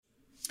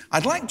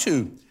I'd like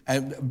to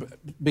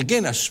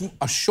begin a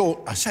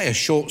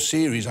short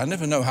series. I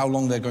never know how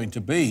long they're going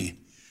to be,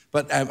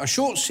 but a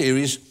short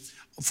series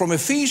from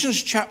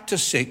Ephesians chapter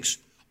 6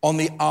 on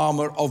the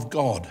armour of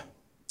God.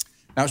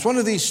 Now, it's one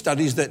of these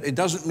studies that it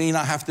doesn't mean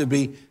I have to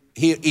be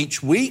here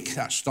each week.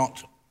 That's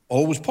not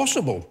always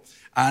possible.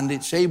 And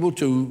it's able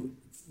to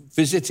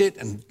visit it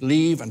and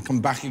leave and come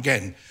back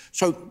again.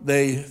 So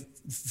the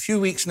few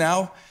weeks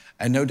now,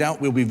 and no doubt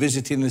we'll be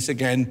visiting this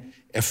again,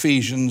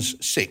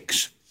 Ephesians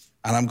 6.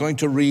 And I'm going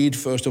to read,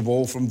 first of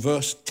all, from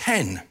verse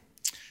 10.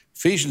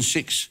 Ephesians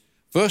 6,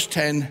 verse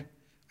 10,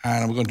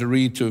 and I'm going to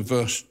read to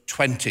verse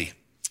 20.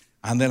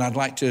 And then I'd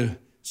like to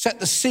set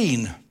the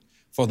scene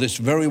for this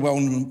very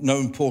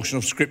well-known portion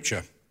of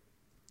Scripture.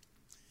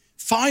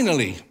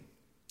 Finally,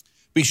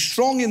 be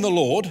strong in the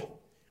Lord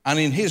and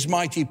in his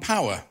mighty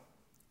power.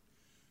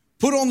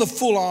 Put on the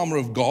full armor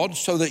of God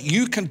so that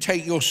you can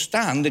take your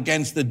stand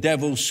against the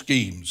devil's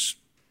schemes.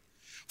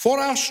 For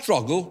our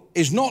struggle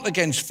is not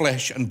against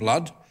flesh and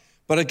blood,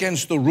 but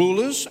against the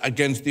rulers,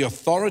 against the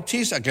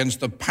authorities, against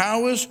the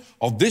powers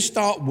of this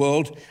dark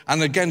world,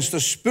 and against the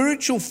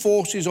spiritual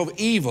forces of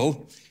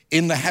evil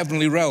in the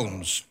heavenly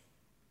realms.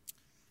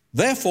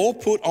 Therefore,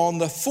 put on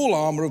the full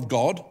armor of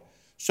God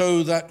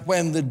so that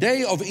when the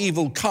day of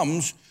evil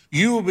comes,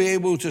 you will be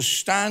able to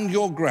stand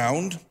your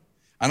ground,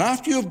 and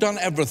after you have done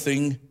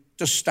everything,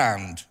 to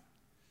stand.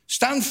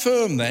 Stand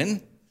firm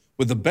then,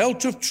 with the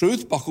belt of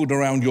truth buckled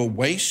around your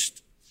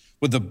waist,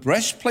 with the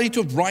breastplate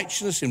of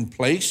righteousness in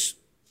place,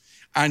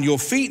 and your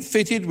feet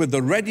fitted with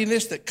the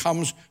readiness that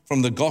comes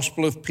from the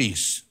gospel of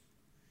peace.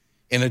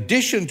 In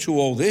addition to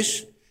all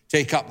this,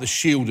 take up the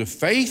shield of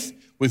faith,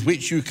 with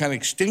which you can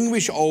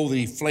extinguish all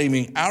the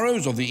flaming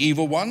arrows of the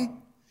evil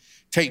one.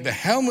 Take the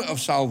helmet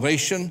of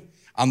salvation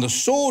and the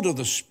sword of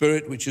the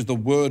Spirit, which is the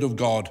word of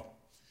God.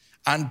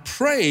 And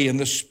pray in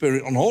the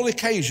Spirit on all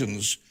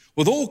occasions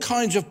with all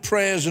kinds of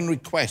prayers and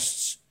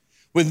requests.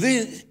 With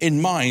this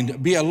in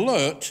mind, be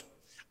alert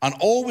and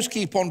always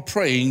keep on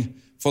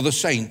praying for the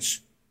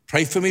saints.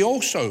 Pray for me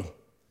also,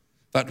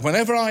 that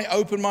whenever I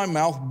open my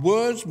mouth,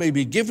 words may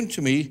be given to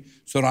me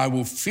so that I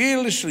will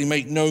fearlessly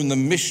make known the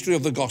mystery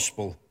of the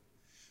gospel,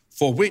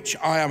 for which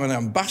I am an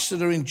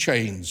ambassador in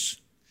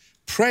chains.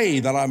 Pray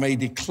that I may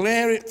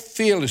declare it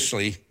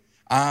fearlessly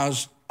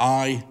as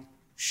I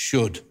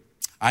should.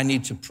 I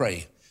need to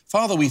pray.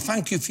 Father, we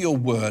thank you for your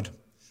word.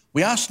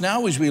 We ask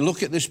now as we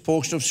look at this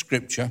portion of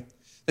Scripture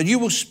that you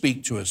will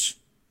speak to us.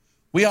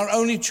 We are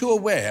only too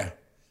aware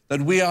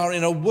that we are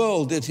in a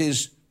world that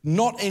is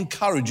not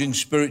encouraging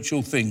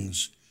spiritual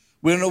things.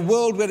 We're in a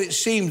world where it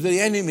seems the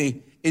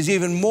enemy is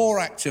even more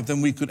active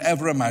than we could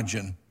ever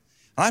imagine.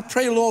 And I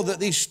pray, Lord,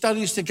 that these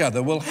studies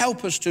together will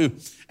help us to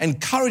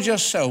encourage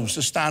ourselves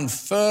to stand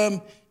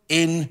firm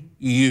in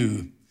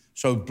you.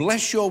 So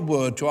bless your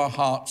word to our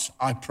hearts,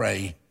 I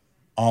pray.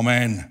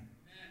 Amen.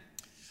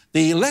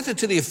 The letter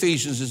to the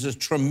Ephesians is a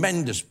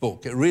tremendous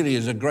book. It really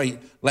is a great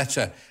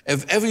letter.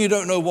 If ever you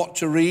don't know what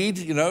to read,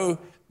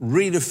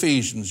 read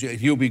Ephesians.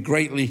 You'll be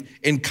greatly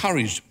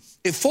encouraged.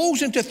 It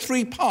falls into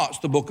three parts,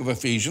 the book of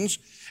Ephesians.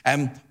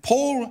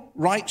 Paul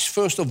writes,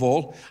 first of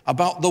all,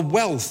 about the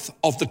wealth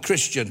of the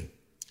Christian.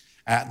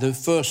 The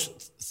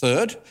first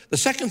third. The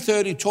second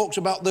third, he talks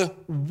about the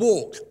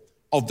walk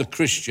of the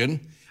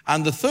Christian.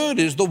 And the third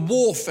is the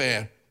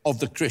warfare of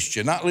the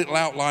Christian. That little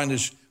outline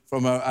is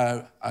from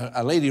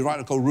a lady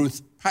writer called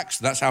Ruth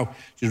Paxton. That's how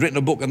she's written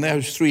a book. And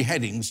those three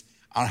headings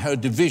are her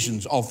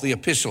divisions of the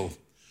epistle.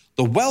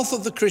 The wealth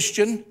of the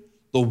Christian,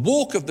 the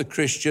walk of the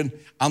Christian,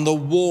 and the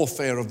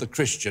warfare of the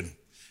Christian.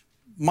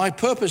 My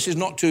purpose is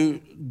not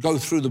to go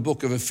through the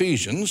book of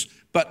Ephesians,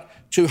 but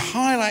to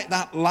highlight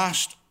that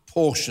last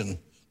portion,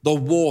 the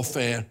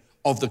warfare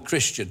of the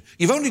Christian.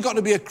 You've only got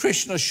to be a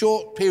Christian a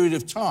short period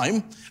of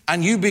time,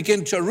 and you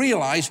begin to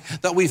realize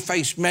that we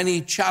face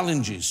many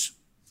challenges.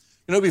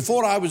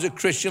 Before I was a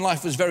Christian,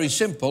 life was very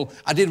simple.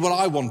 I did what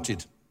I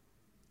wanted.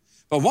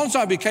 But once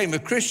I became a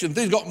Christian,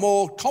 things got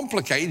more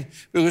complicated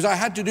because I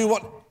had to do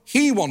what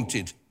he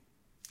wanted.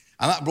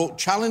 And that brought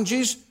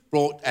challenges,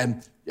 brought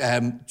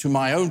to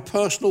my own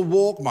personal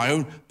walk, my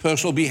own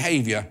personal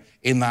behavior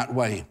in that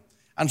way.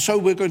 And so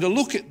we're going to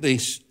look at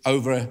this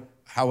over,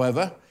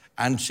 however,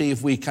 and see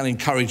if we can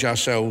encourage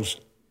ourselves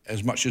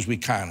as much as we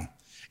can.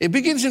 It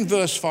begins in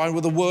verse 5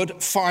 with the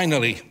word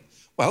finally.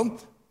 Well,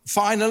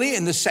 finally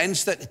in the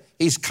sense that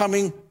he's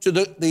coming to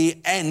the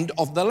end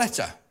of the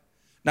letter.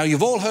 Now,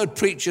 you've all heard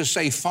preachers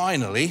say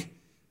finally,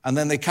 and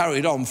then they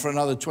carried on for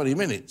another 20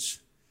 minutes.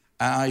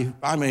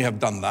 I may have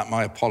done that,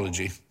 my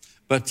apology.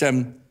 But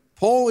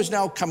Paul is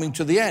now coming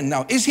to the end.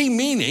 Now, is he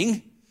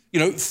meaning,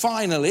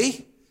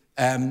 finally,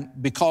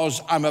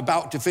 because I'm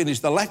about to finish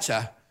the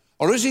letter?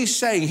 Or is he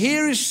saying,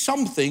 here is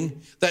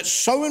something that's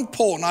so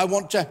important, I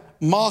want to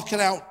mark it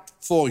out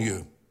for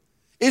you?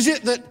 Is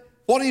it that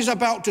what he's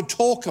about to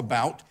talk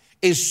about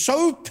is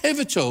so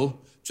pivotal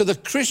to the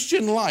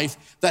Christian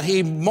life that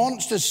he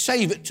wants to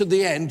save it to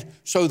the end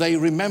so they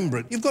remember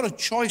it? You've got a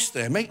choice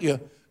there. Make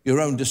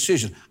your own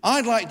decision.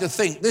 I'd like to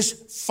think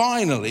this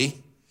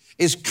finally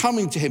is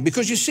coming to him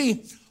because you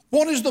see,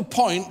 what is the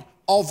point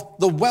of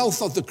the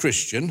wealth of the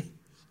Christian,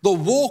 the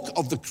walk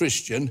of the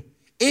Christian,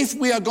 if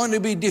we are going to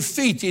be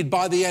defeated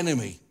by the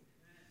enemy.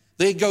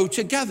 They go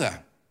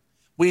together.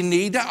 We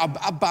need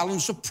a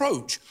balanced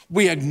approach.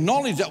 We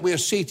acknowledge that we are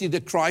seated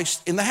at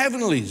Christ in the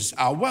heavenlies,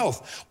 our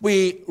wealth.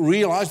 We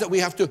realize that we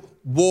have to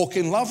walk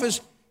in love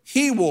as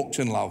he walked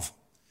in love.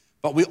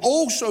 But we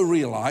also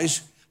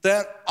realize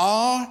there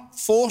are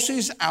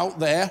forces out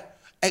there,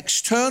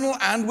 external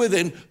and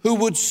within, who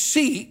would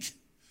seek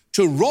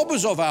to rob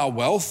us of our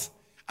wealth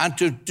and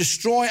to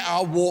destroy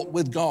our walk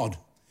with God.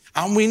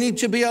 And we need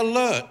to be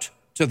alert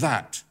to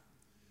that.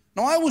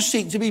 Now, I will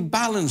seek to be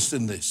balanced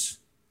in this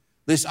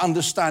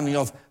understanding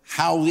of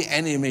how the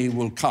enemy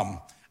will come.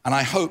 And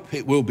I hope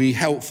it will be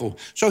helpful.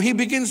 So he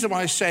begins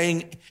by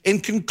saying, in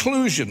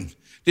conclusion,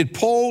 did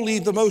Paul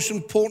leave the most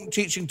important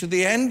teaching to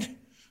the end?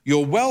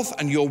 Your wealth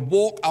and your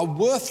walk are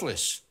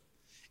worthless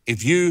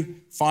if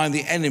you find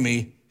the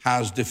enemy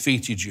has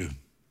defeated you.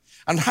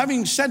 And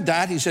having said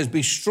that, he says,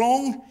 be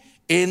strong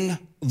in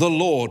the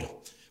Lord.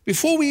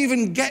 Before we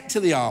even get to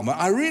the armor,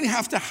 I really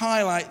have to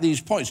highlight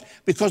these points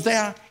because they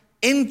are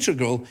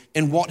integral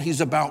in what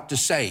he's about to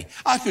say.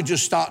 I could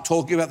just start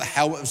talking about the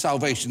helmet of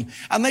salvation,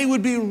 and they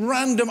would be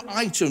random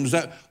items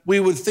that we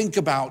would think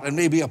about and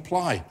maybe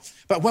apply.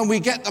 But when we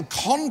get the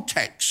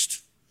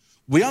context,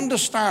 we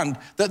understand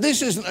that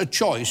this isn't a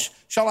choice.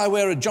 Shall I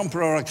wear a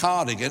jumper or a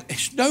cardigan?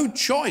 It's no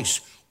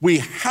choice. We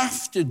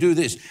have to do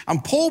this.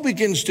 And Paul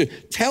begins to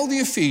tell the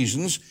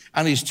Ephesians,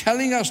 and he's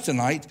telling us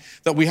tonight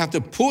that we have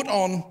to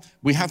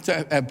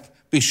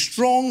be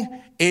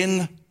strong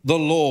in the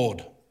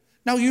Lord.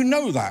 Now, you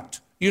know that.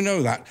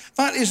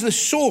 That is the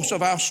source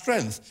of our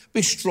strength.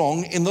 Be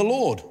strong in the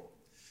Lord.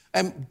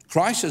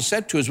 Christ has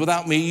said to us,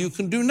 without me, you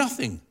can do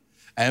nothing.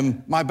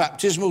 My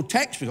baptismal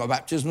text, we've got a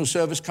baptismal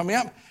service coming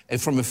up,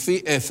 from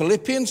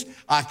Philippians,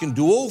 I can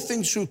do all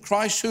things through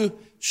Christ who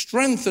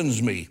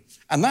strengthens me.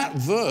 And that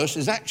verse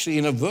is actually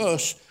in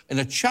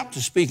a chapter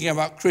speaking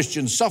about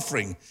Christian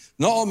suffering.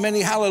 Not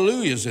many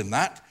hallelujahs in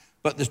that,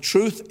 but the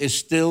truth is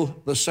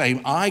still the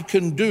same. I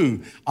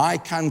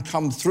can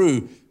come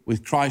through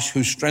with Christ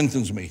who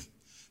strengthens me.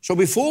 So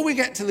before we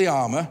get to the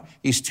armor,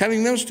 he's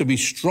telling us to be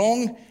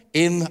strong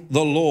in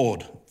the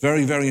Lord.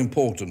 Very, very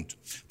important.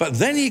 But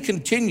then he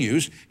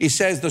continues, he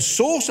says, the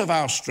source of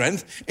our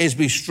strength is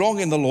be strong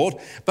in the Lord,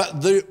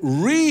 but the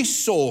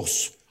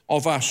resource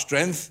of our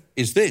strength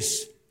is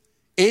this,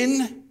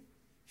 in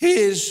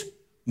his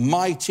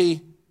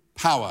mighty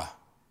power.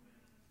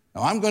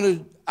 Now, I'm going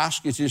to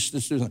ask you to do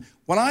something.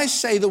 When I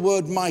say the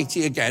word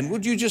mighty again,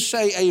 would you just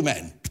say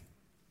amen?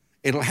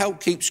 It'll help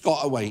keep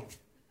Scott awake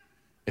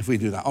if we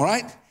do that, all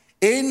right?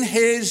 In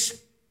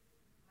his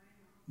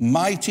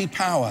mighty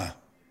power.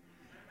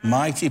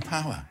 Mighty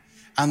power.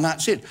 And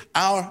that's it.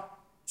 Our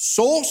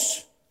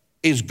source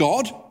is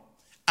God.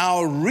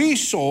 Our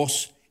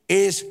resource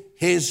is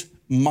his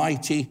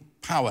mighty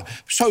power.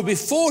 So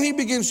before he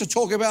begins to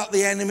talk about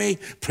the enemy,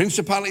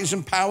 principalities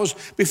and powers,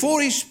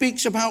 before he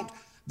speaks about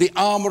the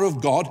armor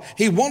of God,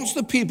 he wants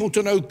the people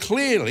to know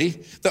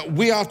clearly that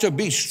we are to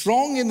be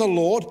strong in the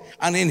Lord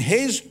and in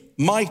his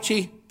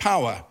mighty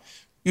power.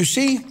 You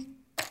see,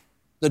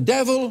 the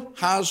devil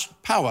has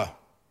power,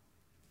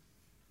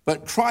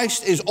 but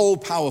Christ is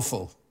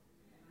all-powerful,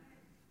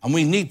 and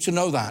we need to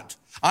know that.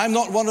 I'm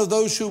not one of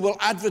those who will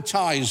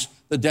advertise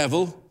the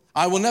devil.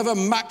 I will never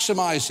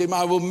maximize him.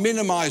 I will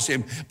minimize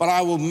him, but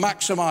I will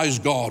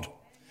maximize God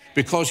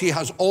because he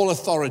has all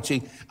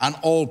authority and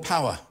all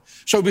power.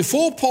 So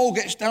before Paul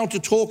gets down to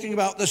talking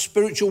about the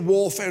spiritual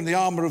warfare and the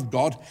armor of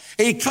God,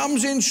 he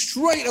comes in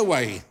straight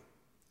away.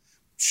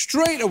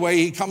 Straight away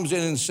he comes in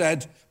and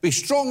said, be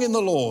strong in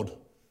the Lord,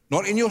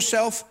 not in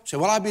yourself. Say,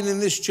 well, I've been in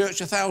this church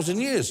 1,000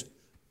 years.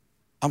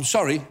 I'm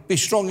sorry, be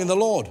strong in the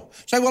Lord.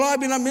 Say, well, I've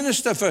been a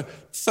minister for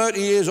 30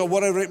 years or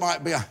whatever it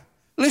might be.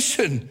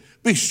 Listen,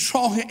 be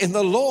strong in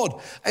the Lord.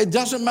 It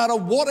doesn't matter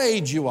what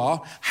age you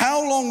are,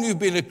 how long you've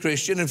been a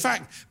Christian. In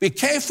fact, be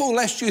careful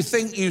lest you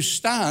think you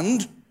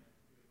stand,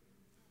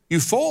 you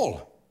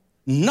fall.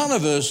 None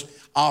of us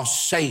are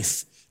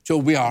safe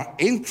till we are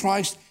in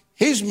Christ,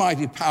 his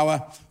mighty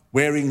power,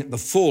 wearing the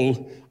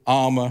full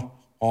armor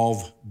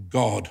of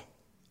God.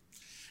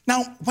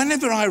 Now,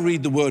 whenever I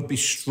read the word be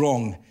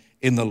strong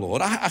in the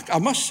Lord, I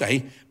must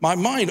say, my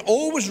mind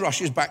always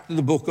rushes back to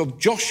the book of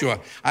Joshua.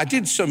 I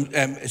did some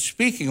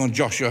speaking on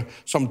Joshua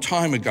some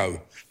time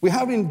ago. We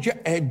have in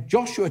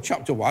Joshua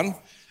chapter 1,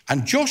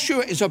 and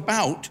Joshua is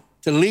about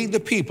to lead the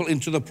people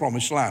into the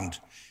promised land.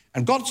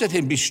 And God said to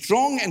him, be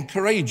strong and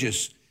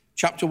courageous,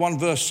 chapter 1,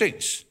 verse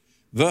 6.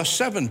 Verse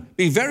 7,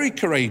 be very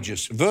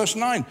courageous. Verse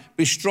 9,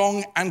 be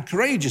strong and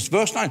courageous.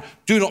 Verse 9,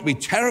 do not be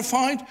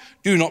terrified,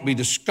 do not be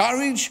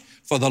discouraged,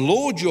 for the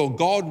Lord your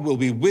God will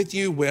be with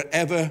you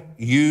wherever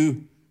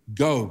you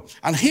go.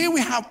 And here we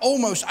have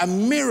almost a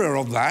mirror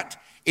of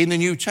that in the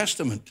New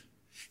Testament.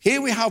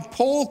 Here we have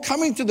Paul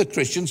coming to the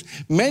Christians,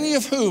 many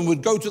of whom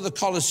would go to the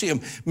Colosseum,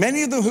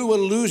 many of them who were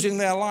losing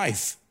their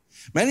life.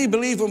 Many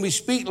believe when we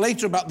speak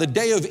later about the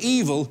day of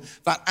evil,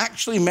 that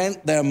actually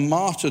meant their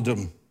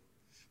martyrdom,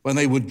 when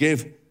they would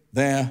give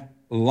their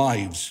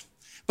lives.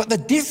 But the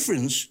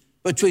difference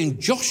between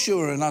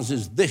Joshua and us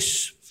is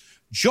this.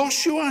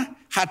 Joshua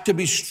had to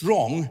be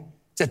strong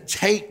to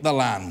take the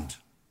land.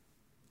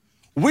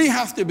 We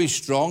have to be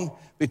strong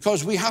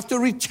because we have to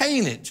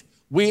retain it.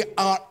 We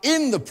are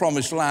in the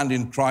promised land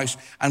in Christ,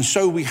 and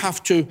so we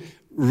have to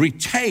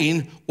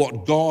retain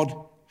what God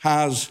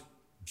has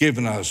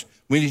given us.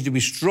 We need to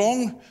be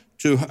strong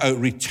to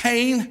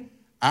retain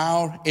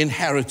our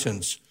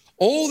inheritance.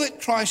 All that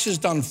Christ has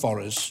done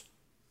for us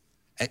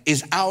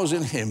is ours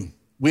in him.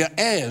 We are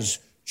heirs,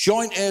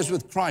 joint heirs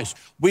with Christ.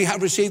 We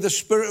have received the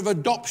spirit of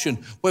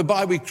adoption,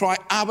 whereby we cry,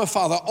 Abba,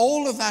 Father.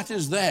 All of that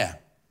is there.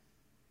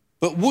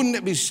 But wouldn't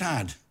it be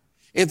sad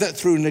if that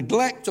through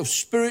neglect of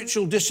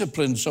spiritual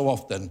discipline so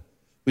often,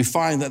 we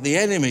find that the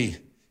enemy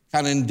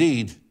can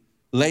indeed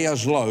lay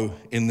us low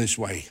in this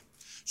way.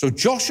 So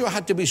Joshua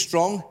had to be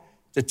strong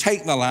to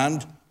take the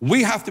land.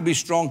 We have to be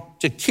strong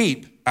to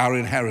keep our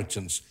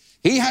inheritance.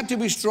 He had to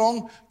be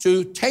strong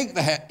to take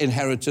the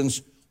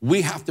inheritance.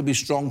 We have to be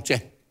strong to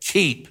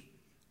keep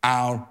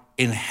our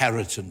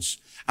inheritance.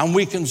 And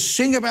we can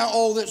sing about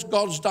all that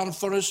God's done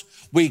for us.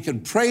 We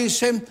can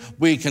praise him.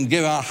 We can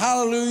give our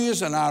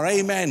hallelujahs and our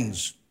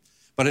amens.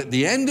 But at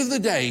the end of the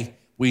day,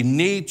 we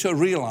need to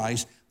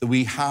realize that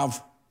we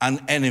have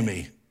an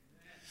enemy.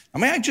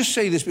 And may I just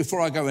say this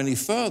before I go any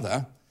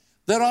further?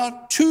 There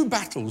are two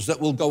battles that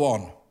will go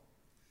on.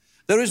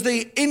 There is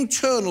the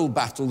internal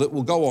battle that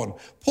will go on.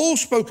 Paul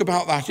spoke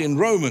about that in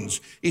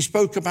Romans. He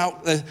spoke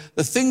about the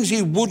things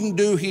he wouldn't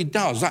do, he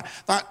does.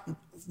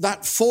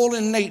 That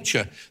fallen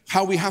nature,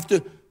 how we have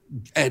to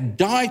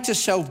die to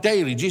self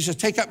daily. Jesus,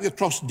 take up your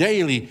cross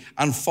daily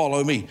and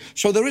follow me.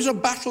 So there is a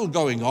battle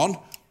going on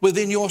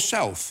within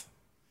yourself.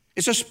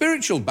 It's a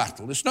spiritual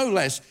battle. It's no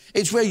less.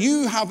 It's where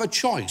you have a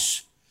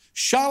choice.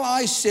 Shall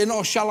I sin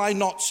or shall I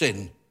not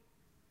sin?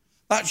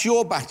 That's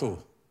your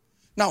battle.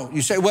 Now,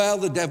 you say, well,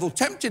 the devil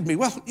tempted me.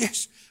 Well,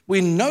 yes, we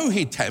know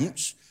he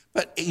tempts,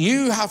 but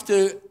you have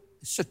to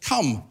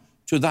succumb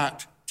to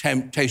that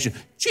temptation.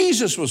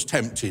 Jesus was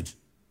tempted.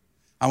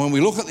 And when we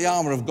look at the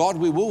armor of God,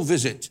 we will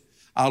visit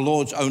our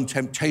Lord's own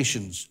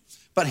temptations.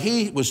 But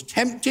he was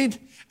tempted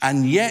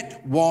and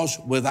yet was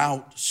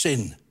without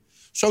sin.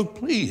 So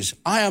please,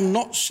 I am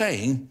not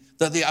saying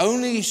that the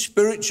only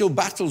spiritual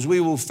battles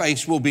we will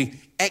face will be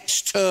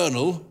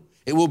external.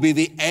 It will be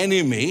the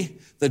enemy,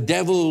 the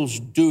devil's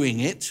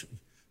doing it.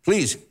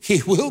 Please,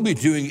 he will be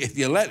doing it if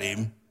you let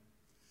him.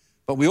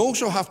 But we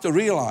also have to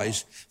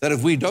realize that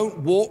if we don't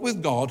walk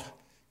with God,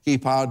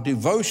 keep our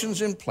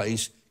devotions in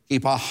place,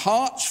 keep our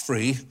hearts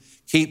free,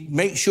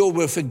 make sure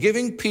we're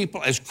forgiving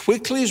people as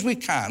quickly as we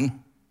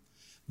can,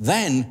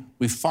 then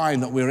we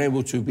find that we're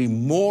able to be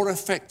more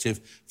effective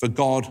for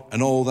God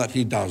and all that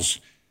he does.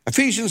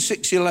 Ephesians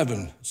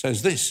 6:11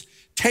 says this,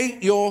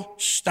 take your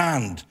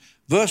stand.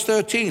 Verse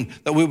 13,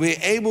 that we'll be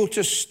able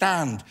to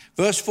stand.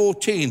 Verse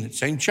 14,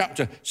 same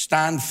chapter,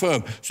 stand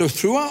firm. So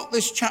throughout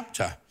this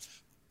chapter,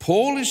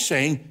 Paul is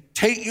saying,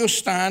 take your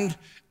stand,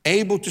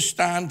 able to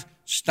stand,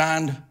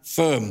 stand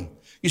firm.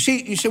 You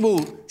say,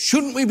 well,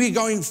 shouldn't we be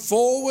going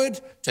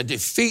forward to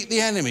defeat the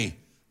enemy?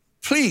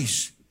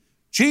 Please,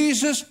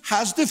 Jesus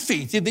has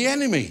defeated the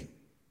enemy.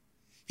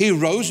 He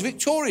rose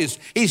victorious.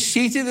 He's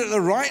seated at the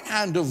right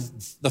hand of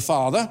the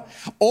Father.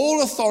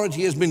 All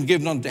authority has been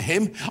given unto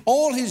him.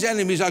 All his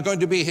enemies are going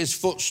to be his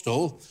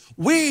footstool.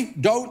 We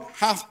don't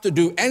have to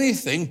do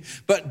anything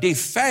but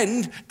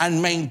defend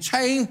and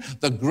maintain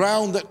the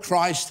ground that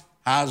Christ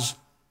has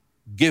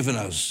given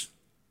us.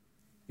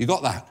 You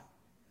got that?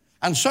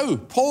 And so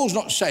Paul's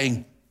not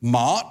saying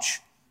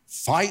march,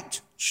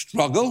 fight,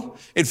 struggle.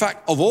 In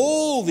fact, of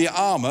all the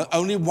armor,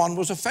 only one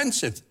was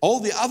offensive. All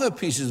the other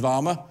pieces of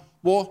armor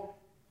were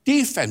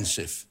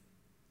defensive.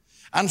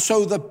 And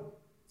so the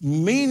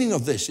meaning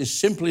of this is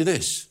simply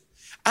this.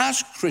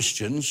 As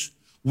Christians,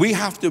 we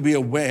have to be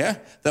aware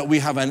that we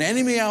have an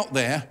enemy out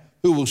there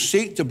who will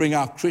seek to bring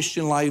our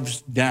Christian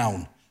lives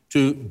down,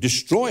 to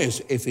destroy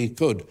us if he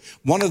could.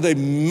 One of the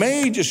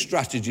major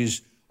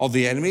strategies of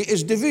the enemy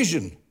is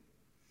division.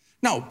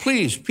 Now,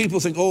 please,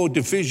 people think, oh,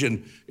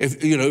 division,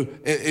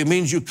 it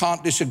means you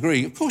can't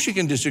disagree. Of course you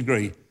can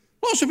disagree.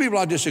 Lots of people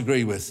I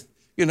disagree with.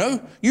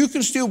 You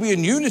can still be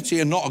in unity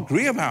and not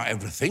agree about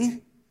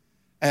everything.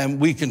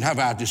 We can have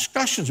our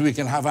discussions, we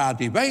can have our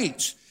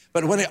debates.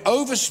 But when it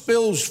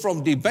overspills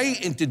from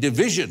debate into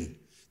division,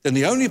 then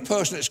the only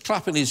person that's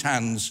clapping his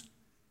hands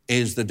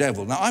is the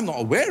devil. Now, I'm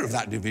not aware of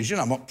that division.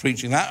 I'm not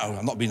preaching that.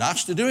 I'm not being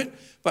asked to do it.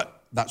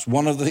 But that's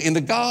in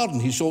the garden,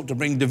 he sought to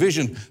bring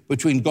division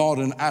between God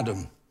and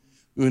Adam.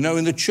 We know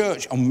in the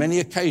church, on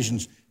many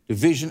occasions,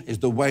 division is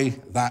the way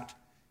that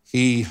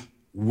he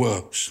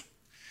works.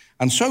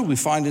 And so we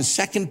find in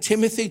 2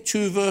 Timothy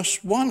 2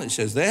 verse 1, it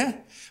says there,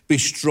 be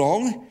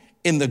strong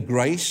in the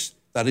grace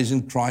that is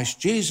in Christ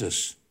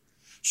Jesus.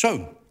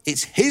 So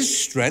it's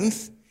his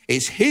strength,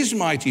 it's his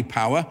mighty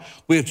power.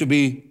 We have to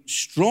be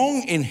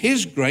strong in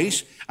his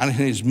grace and in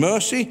his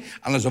mercy.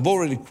 And as I've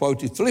already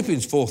quoted,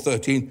 Philippians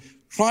 4:13,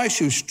 Christ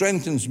who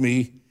strengthens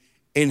me,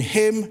 in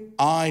him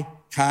I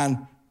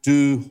can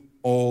do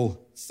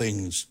all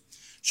things.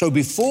 So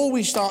before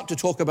we start to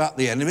talk about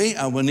the enemy,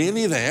 and we're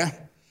nearly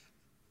there,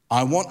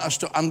 I want us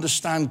to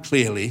understand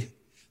clearly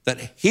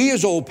that he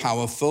is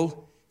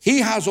all-powerful, he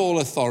has all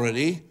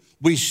authority.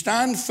 We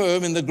stand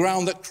firm in the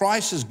ground that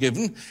Christ has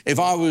given. If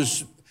I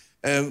was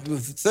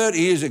 30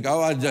 years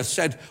ago, I just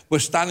said we're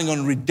standing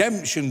on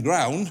redemption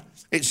ground.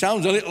 It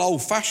sounds a little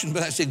old-fashioned,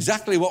 but that's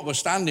exactly what we're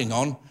standing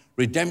on,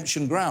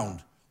 redemption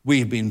ground.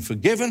 We've been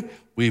forgiven,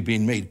 we've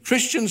been made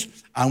Christians,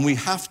 and we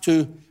have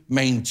to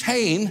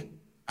maintain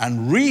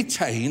and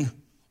retain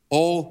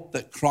all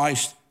that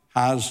Christ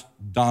has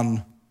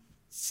done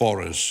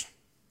for us.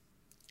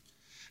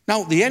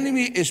 Now, the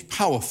enemy is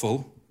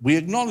powerful. We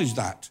acknowledge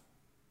that.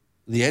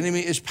 The enemy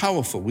is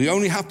powerful. We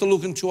only have to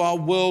look into our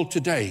world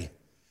today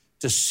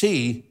to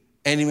see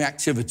enemy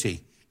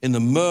activity in the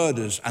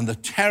murders and the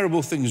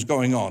terrible things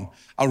going on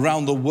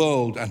around the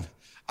world. And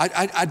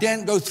I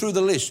daren't go through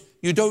the list.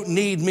 You don't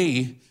need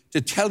me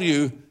to tell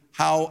you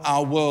how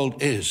our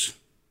world is.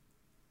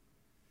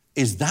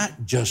 Is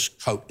that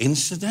just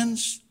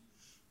coincidence?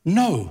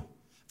 No.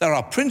 There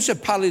are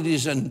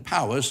principalities and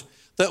powers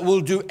that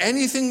will do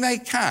anything they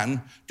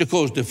can to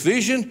cause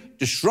division,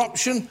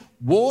 disruption,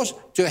 wars,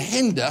 to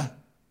hinder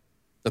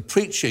the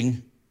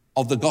preaching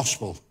of the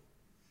gospel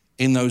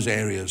in those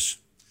areas.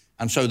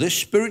 And so this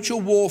spiritual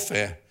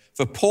warfare,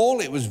 for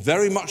Paul, it was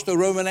very much the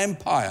Roman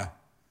Empire.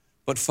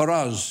 But for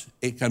us,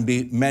 it can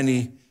be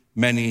many,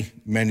 many,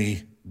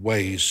 many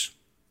ways.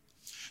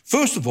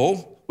 First of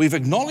all, we've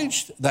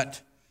acknowledged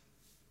that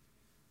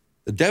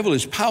the devil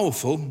is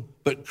powerful,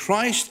 but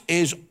Christ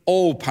is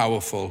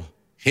all-powerful,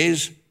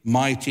 his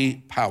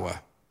mighty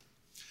power.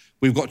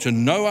 We've got to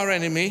know our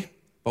enemy,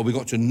 but we've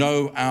got to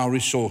know our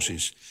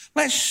resources.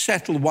 Let's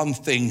settle one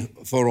thing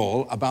for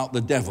all about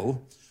the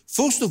devil.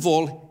 First of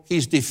all,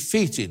 he's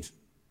defeated.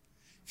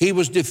 He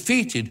was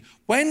defeated.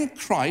 When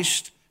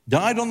Christ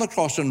died on the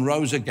cross and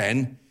rose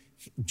again,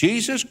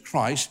 Jesus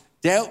Christ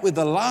dealt with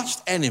the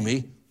last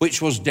enemy,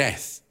 which was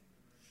death.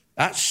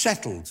 That's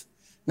settled.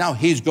 Now,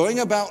 he's going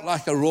about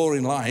like a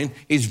roaring lion.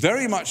 He's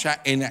very much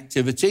in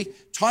activity.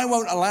 Time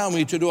won't allow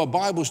me to do a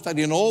Bible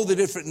study on all the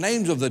different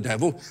names of the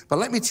devil, but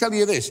let me tell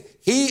you this.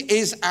 He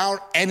is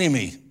our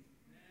enemy.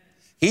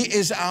 He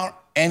is our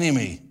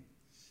enemy,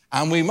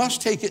 and we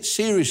must take it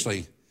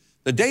seriously.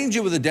 The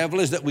danger with the devil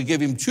is that we give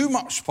him too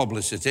much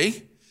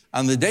publicity,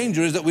 and the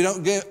danger is that we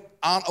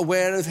aren't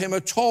aware of him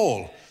at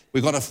all.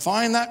 We've got to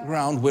find that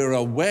ground. We're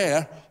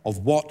aware of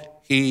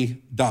what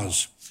he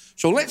does.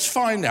 So let's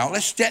find out,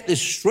 let's get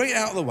this straight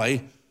out of the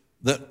way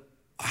that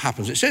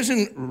happens. It says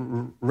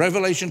in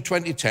Revelation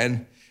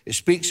 20:10, it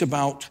speaks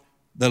about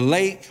the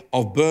lake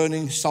of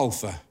burning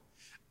sulfur.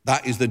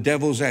 That is the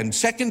devil's end.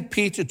 2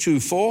 Peter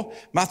 2:4,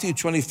 Matthew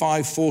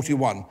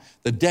 25:41.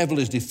 The devil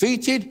is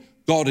defeated,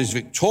 God is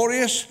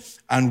victorious,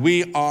 and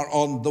we are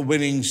on the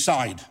winning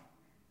side.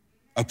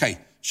 Okay,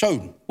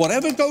 so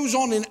whatever goes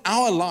on in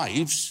our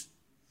lives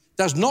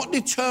does not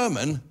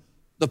determine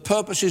the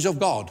purposes of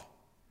God.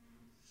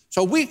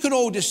 So we could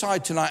all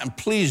decide tonight, and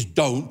please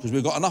don't, because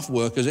we've got enough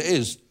work as it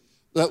is,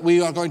 that we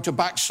are going to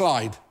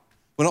backslide.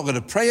 We're not going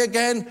to pray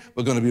again.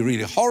 We're going to be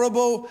really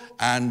horrible.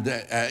 And,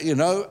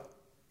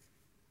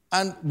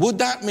 and would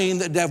that mean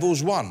the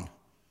devil's won?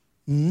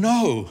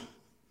 No.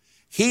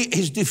 He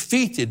is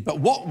defeated.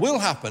 But what will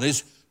happen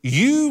is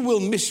you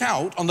will miss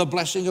out on the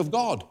blessing of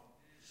God.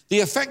 The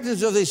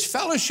effectiveness of this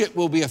fellowship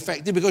will be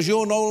affected because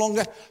you're no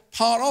longer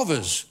part of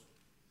us.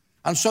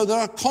 And so there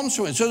are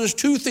consequences. So there's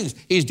two things.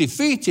 He's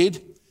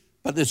defeated,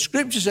 but the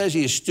scripture says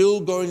he is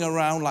still going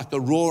around like a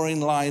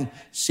roaring lion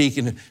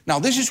seeking. Now,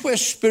 this is where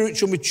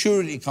spiritual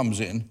maturity comes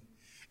in,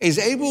 is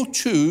able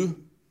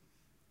to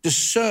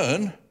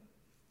discern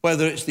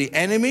whether it's the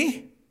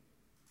enemy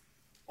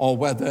or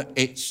whether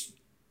it's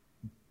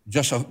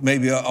just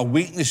maybe a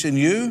weakness in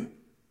you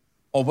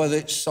or whether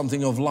it's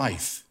something of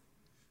life.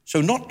 So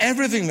not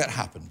everything that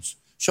happens.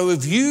 So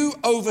if you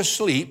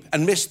oversleep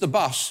and miss the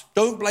bus,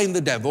 don't blame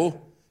the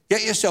devil.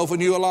 Get yourself a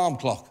new alarm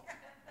clock.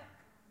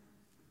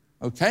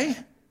 Okay?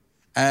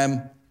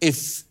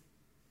 If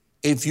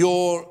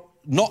you're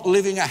not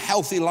living a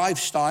healthy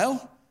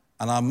lifestyle,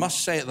 and I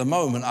must say at the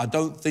moment, I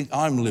don't think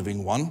I'm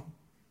living one,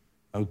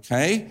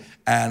 okay?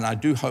 And I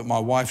do hope my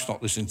wife's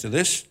not listening to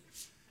this.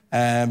 We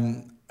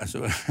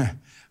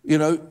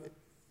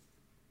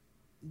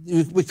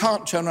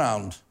can't turn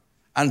around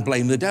and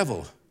blame the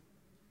devil.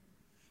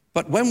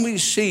 But when we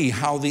see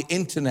how the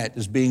internet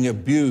is being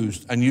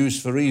abused and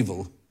used for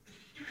evil,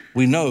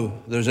 we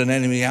know there's an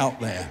enemy out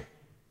there.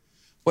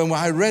 When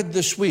I read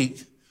this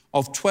week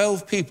of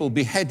 12 people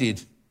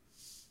beheaded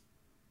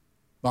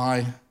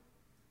by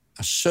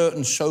a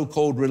certain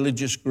so-called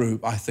religious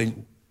group, I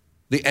think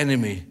the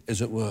enemy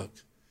is at work.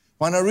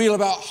 When I read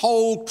about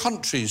whole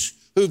countries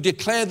who've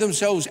declared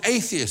themselves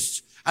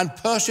atheists and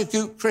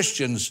persecute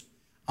Christians,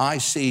 I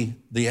see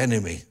the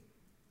enemy.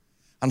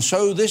 And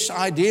so this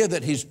idea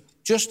that he's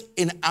just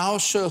in our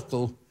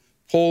circle,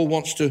 Paul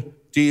wants to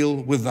deal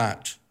with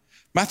that.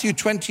 Matthew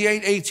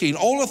 28:18,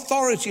 all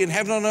authority in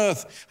heaven and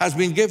earth has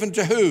been given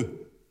to who?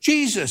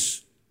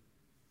 Jesus.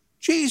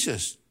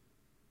 Jesus.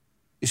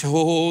 You say,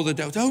 oh, the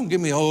devil. Don't give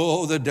me,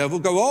 oh, the devil.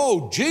 Go,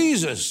 oh,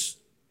 Jesus,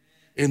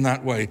 in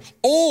that way.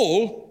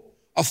 All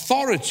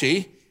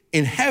authority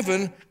in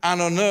heaven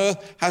and on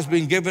earth has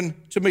been given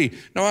to me.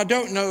 Now, I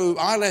don't know,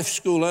 I left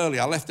school early.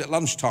 I left at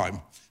lunchtime.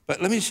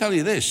 But let me tell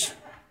you this.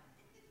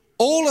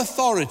 All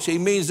authority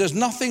means there's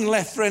nothing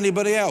left for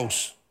anybody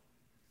else.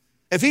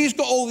 If he's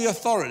got all the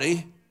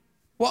authority,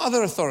 what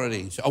other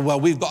authorities? Oh, well,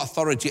 we've got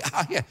authority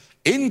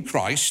in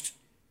Christ.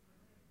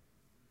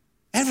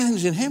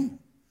 Everything's in him.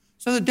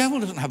 So the devil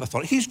doesn't have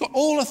authority. He's got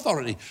all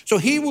authority. So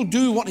he will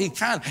do what he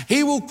can.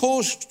 He will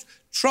cause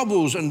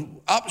troubles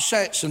and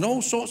upsets and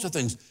all sorts of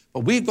things.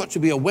 But we've got to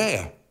be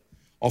aware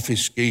of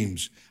his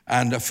schemes.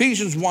 And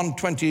Ephesians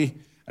 1:20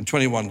 and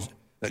 21,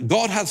 that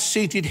God hath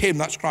seated him,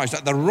 that's Christ,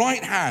 at the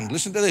right hand,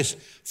 listen to this,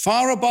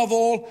 far above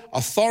all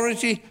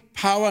authority,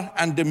 power,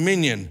 and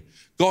dominion.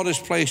 God has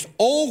placed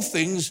all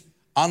things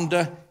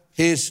under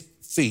his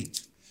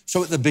feet.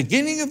 So at the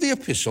beginning of the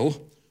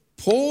epistle,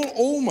 Paul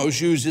almost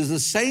uses the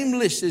same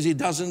list as he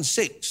does in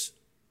 6.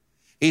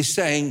 He's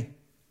saying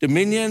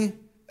dominion,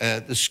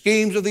 the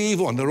schemes of the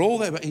evil one, they're all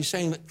there, but he's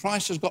saying that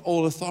Christ has got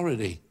all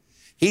authority.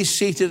 He's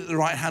seated at the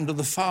right hand of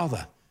the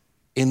Father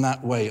in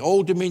that way.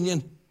 All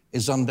dominion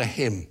is under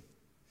him.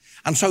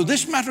 And so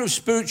this matter of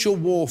spiritual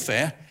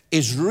warfare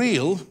is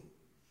real,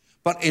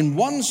 but in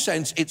one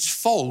sense it's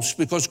false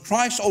because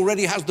Christ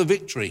already has the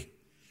victory.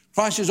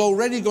 Christ is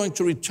already going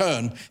to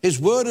return. His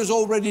word has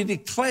already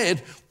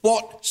declared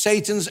what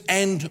Satan's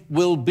end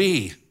will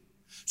be.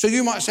 So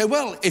you might say,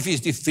 well, if he's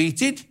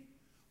defeated,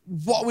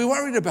 what are we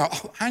worried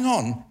about? Oh, hang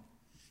on.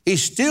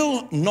 He's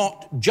still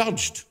not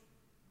judged.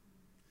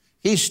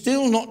 He's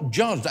still not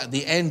judged at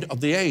the end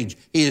of the age.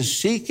 He is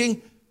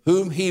seeking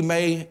whom he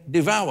may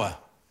devour.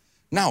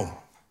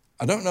 Now,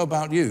 I don't know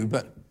about you,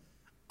 but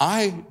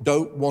I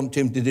don't want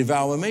him to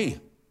devour me.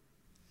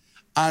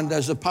 And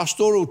as a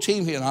pastoral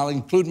team here, and I'll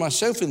include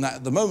myself in that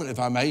at the moment, if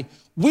I may,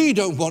 we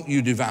don't want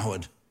you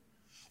devoured.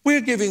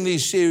 We're giving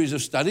these series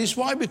of studies.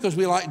 Why? Because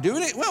we like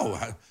doing it?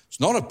 Well,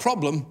 it's not a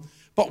problem,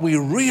 but we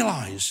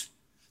realize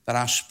that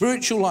our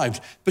spiritual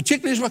lives,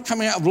 particularly as we're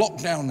coming out of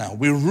lockdown now,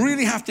 we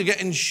really have to get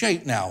in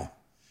shape now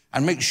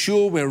and make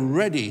sure we're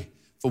ready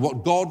for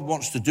what God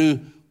wants to do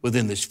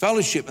within this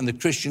fellowship and the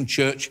Christian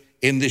church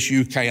in this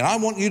UK. And I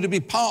want you to be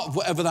part of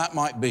whatever that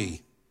might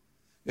be.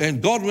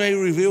 And God may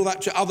reveal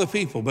that to other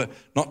people, but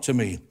not to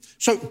me.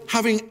 So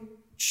having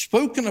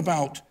spoken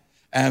about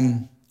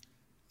the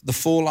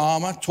full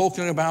armor,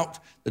 talking about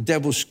the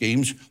devil's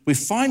schemes, we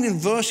find in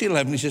verse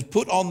 11, he says,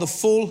 put on the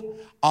full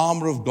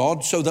armor of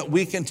God so that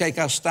we can take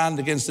our stand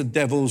against the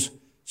devil's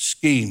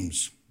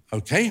schemes.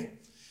 Okay?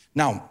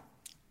 Now,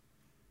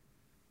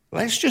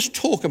 let's just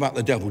talk about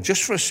the devil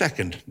just for a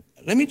second.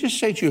 Let me just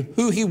say to you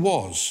who he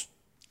was.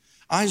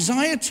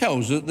 Isaiah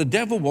tells us that the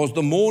devil was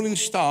the morning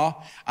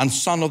star and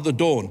son of the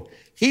dawn.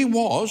 He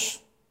was,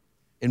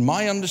 in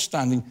my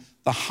understanding,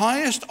 the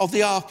highest of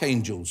the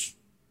archangels.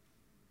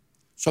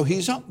 So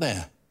he's up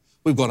there.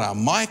 We've got our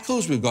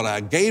Michaels, we've got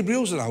our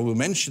Gabriels, and I will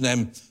mention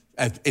them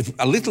if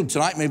a little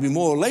tonight, maybe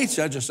more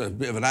later, just a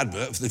bit of an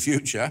advert for the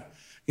future,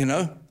 you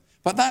know.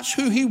 But that's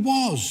who he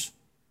was.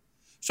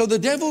 So the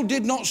devil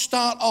did not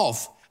start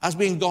off as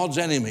being God's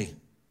enemy.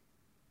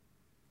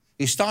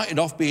 He started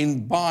off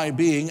by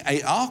being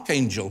an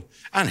archangel,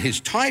 and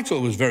his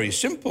title was very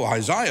simple,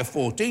 Isaiah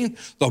 14,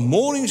 the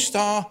morning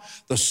star,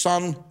 the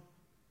son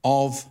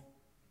of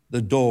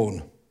the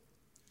dawn.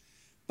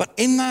 But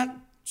in that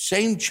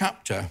same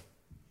chapter,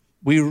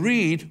 we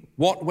read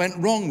what went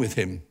wrong with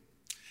him.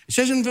 It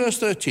says in verse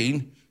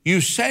 13,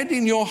 you said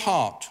in your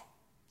heart.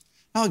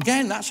 Now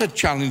again, that's a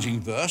challenging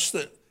verse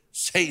that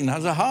Satan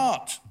has a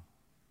heart.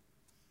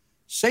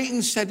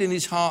 Satan said in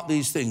his heart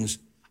these things,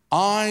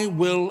 I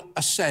will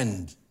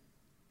ascend.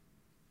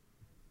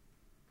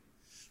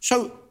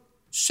 So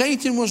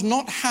Satan was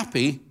not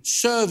happy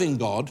serving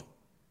God.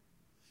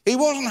 He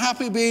wasn't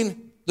happy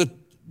being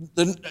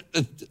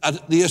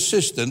the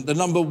assistant, the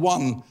number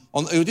one.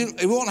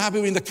 He wasn't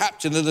happy being the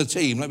captain of the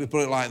team, let me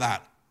put it like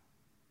that.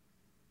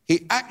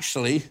 He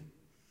actually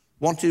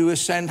wanted to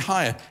ascend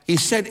higher. He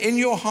said, in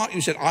your heart, you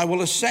said, I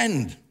will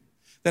ascend.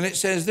 Then it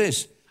says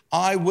this,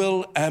 I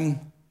will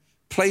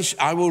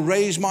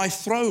raise my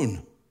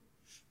throne.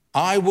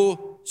 I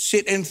will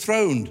sit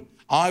enthroned.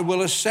 I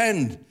will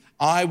ascend.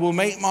 I will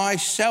make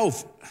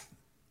myself.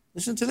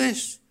 Listen to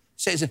this.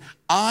 It says,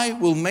 I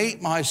will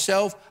make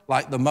myself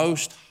like the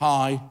Most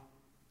High.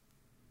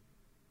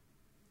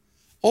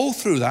 All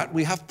through that,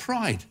 we have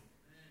pride.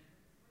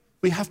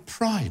 We have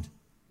pride.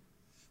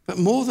 But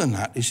more than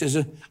that, he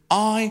says,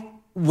 I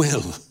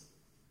will.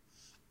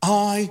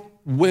 I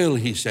will,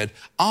 he said.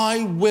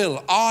 I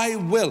will.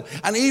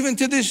 And even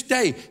to this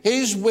day,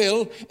 his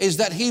will is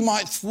that he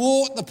might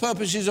thwart the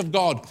purposes of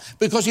God,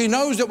 because he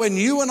knows that when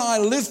you and I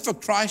live for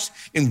Christ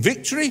in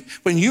victory,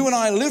 when you and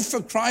I live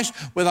for Christ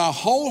with our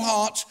whole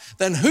hearts,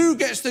 then who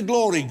gets the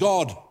glory?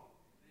 God.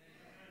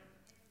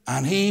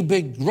 And he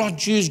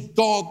begrudges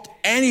God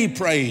any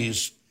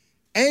praise,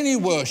 any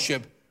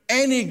worship,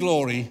 any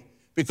glory,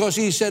 because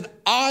he said,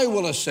 I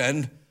will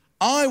ascend,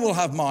 I will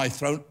have my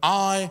throne,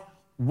 I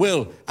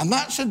will. And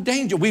that's a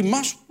danger. We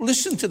must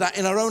listen to that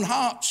in our own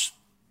hearts.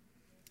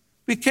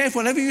 Be careful.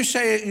 Whenever you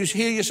say it, you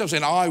hear yourself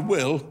saying, I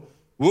will.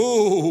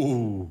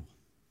 Whoa.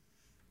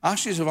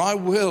 Ask yourself, I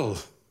will.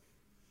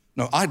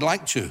 No, I'd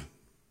like to.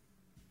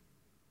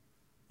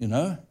 You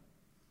know,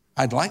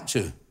 I'd like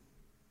to.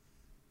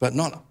 But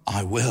not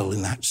I will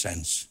in that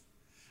sense.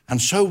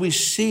 And so we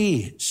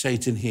see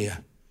Satan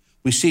here.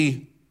 We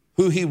see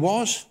who he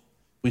was.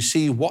 We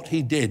see what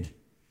he did.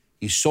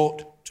 He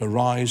sought to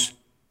rise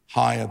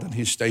higher than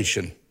his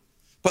station.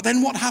 But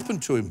then what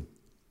happened to him?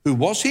 Who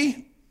was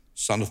he?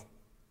 Son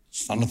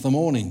of the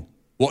morning.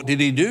 What did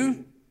he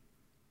do?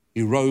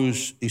 He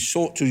rose, he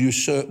sought to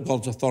usurp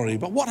God's authority.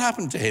 But what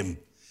happened to him?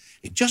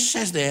 It just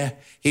says there,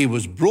 he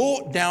was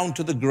brought down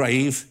to the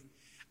grave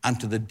and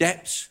to the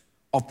depths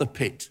of the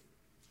pit.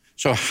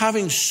 So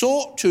having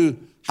sought to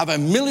have a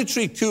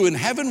military coup in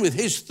heaven with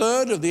his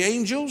third of the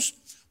angels,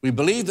 we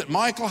believe that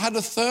Michael had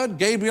a third,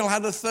 Gabriel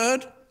had a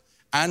third,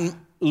 and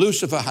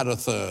Lucifer had a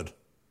third.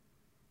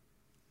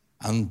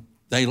 And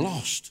they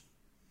lost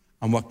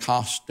and were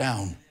cast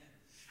down.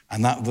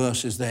 And that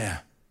verse is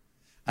there.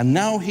 And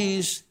now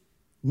he's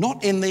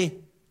not in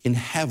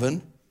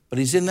heaven, but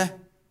he's in the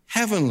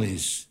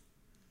heavenlies,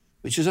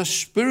 which is a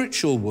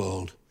spiritual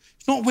world.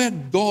 It's not where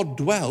God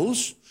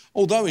dwells,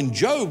 although in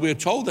Job we're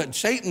told that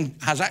Satan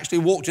has actually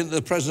walked into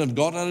the presence of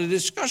God and had a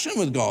discussion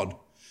with God.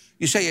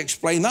 You say,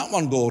 explain that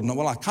one, Gordon.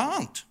 Well, I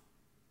can't.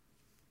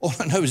 All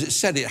I know is it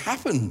said it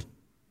happened.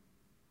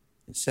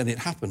 It said it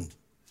happened.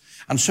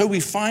 And so we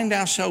find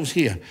ourselves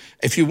here.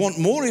 If you want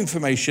more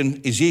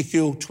information,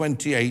 Ezekiel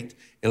 28,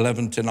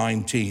 11 to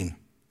 19.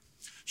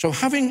 So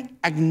having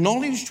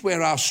acknowledged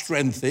where our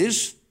strength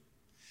is,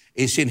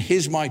 it's in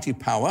his mighty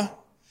power.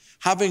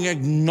 Having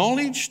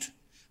acknowledged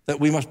that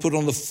we must put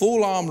on the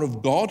full armor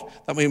of God,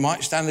 that we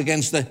might stand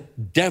against the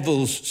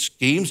devil's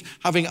schemes.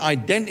 Having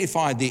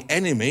identified the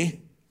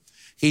enemy,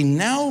 he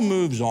now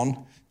moves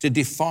on to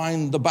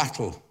define the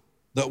battle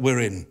that we're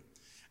in.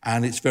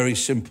 And it's very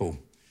simple.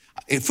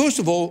 First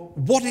of all,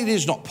 what it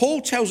is not.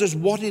 Paul tells us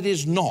what it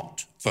is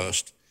not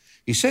first.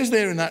 He says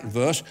there in that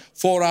verse,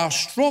 for our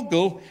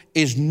struggle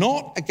is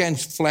not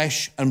against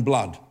flesh and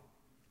blood.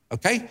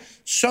 Okay?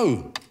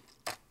 So,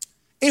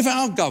 if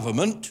our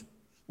government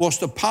was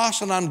to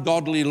pass an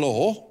ungodly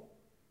law,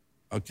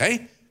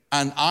 okay,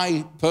 and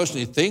I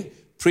personally think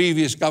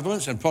previous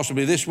governments, and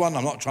possibly this one,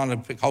 I'm not trying to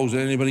pick holes in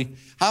anybody,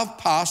 have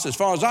passed, as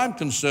far as I'm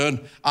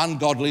concerned,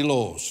 ungodly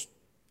laws.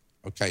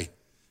 Okay.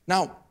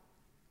 Now,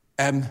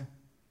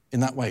 in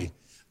that way,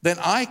 then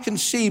I can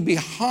see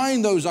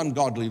behind those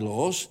ungodly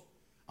laws,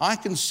 I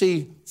can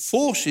see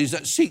forces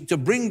that seek to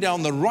bring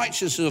down the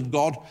righteousness of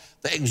God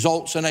that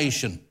exalts a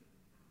nation,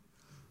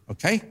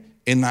 okay,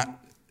 in that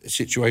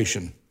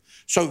situation.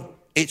 So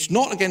it's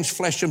not against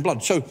flesh and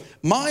blood. So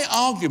my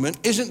argument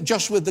isn't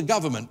just with the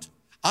government.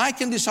 I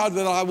can decide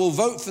whether I will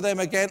vote for them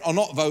again or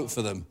not vote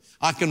for them.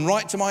 I can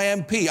write to my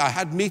MP. I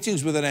had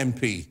meetings with an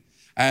MP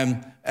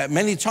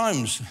many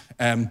times.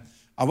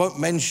 I won't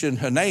mention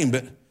her name,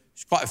 but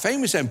she's quite a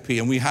famous MP,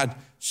 and we had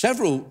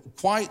several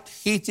quite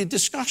heated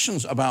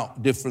discussions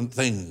about different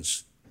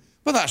things.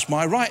 But that's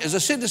my right as a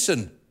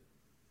citizen.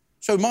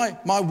 So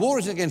my war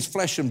isn't against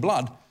flesh and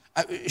blood.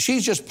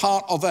 She's just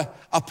part of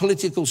a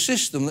political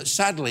system that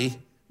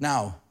sadly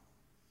now,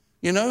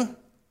 you know?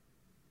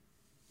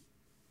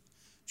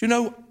 Do you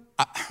know,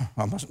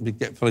 I mustn't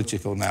get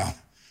political now.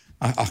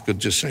 I could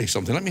just say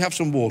something. Let me have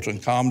some water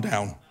and calm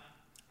down.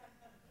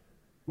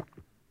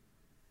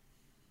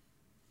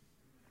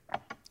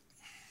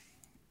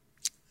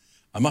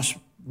 I must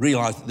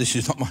realize that this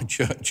is not my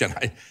church, and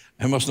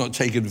I must not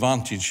take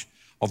advantage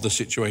of the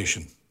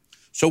situation.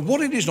 So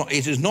what it is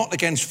not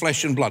against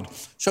flesh and blood.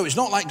 So it's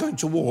not like going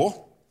to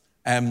war.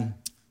 We're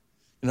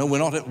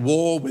not at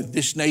war with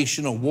this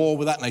nation or war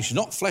with that nation.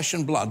 Not flesh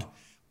and blood,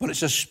 but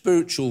it's a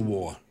spiritual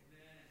war.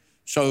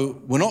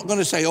 So we're not going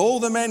to say, all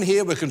the men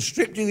here, we're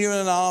conscripting you in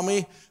an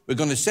army, we're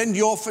going to send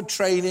you off for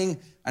training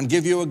and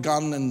give you a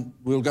gun and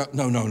we'll go.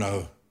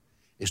 No.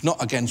 It's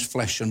not against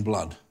flesh and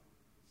blood.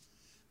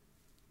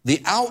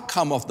 The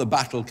outcome of the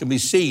battle can be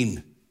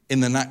seen in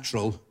the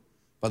natural,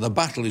 but the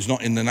battle is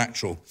not in the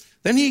natural.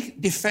 Then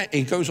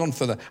he goes on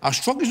further. Our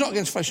struggle is not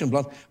against flesh and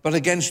blood, but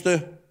against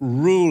the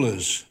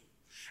rulers.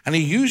 And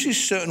he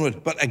uses certain words,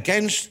 but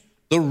against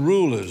the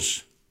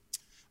rulers.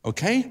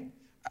 Okay?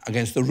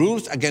 Against the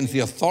rulers, against the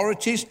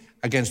authorities,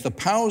 against the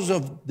powers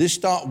of this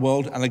dark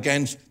world, and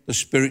against the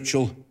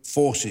spiritual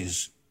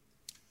forces.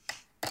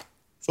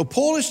 So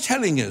Paul is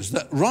telling us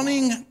that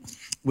running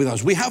with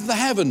us, we have the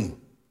heaven,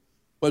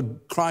 where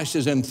Christ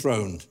is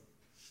enthroned.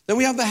 Then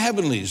we have the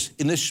heavenlies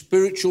in this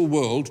spiritual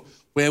world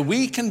where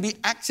we can be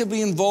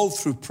actively involved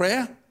through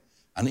prayer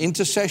and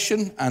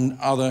intercession and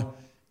other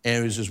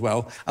areas as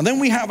well. And then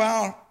we have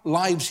our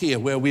lives here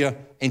where we are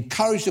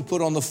encouraged to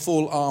put on the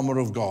full armor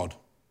of God.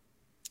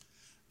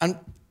 And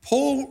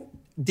Paul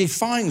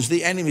defines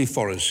the enemy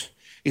for us.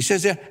 He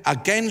says there,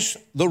 against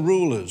the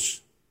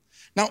rulers.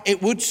 Now,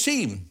 it would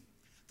seem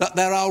that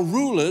there are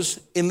rulers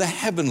in the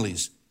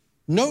heavenlies.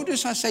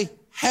 Notice I say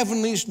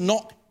heavenlies,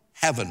 not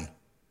heaven.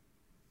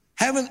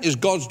 Heaven is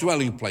God's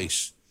dwelling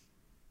place.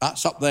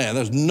 That's up there.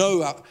 There's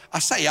no, I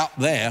say up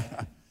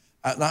there,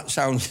 that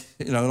sounds,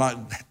 like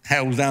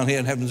hell's down here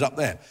and heaven's up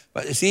there.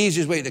 But it's the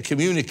easiest way to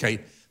communicate.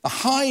 The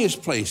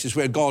highest place is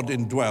where God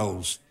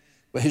indwells,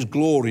 where his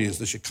glory is,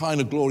 the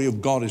Shekinah glory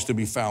of God is to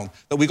be found,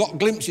 that we got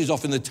glimpses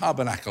of in the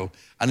tabernacle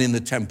and in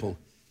the temple.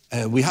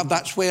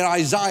 That's where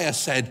Isaiah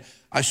said,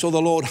 I saw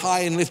the Lord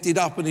high and lifted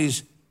up, and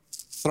his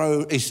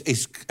throne,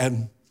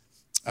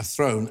 a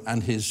throne,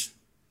 and his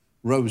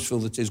robes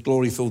filled his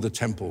glory filled the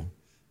temple.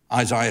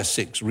 Isaiah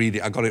 6, read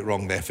it. I got it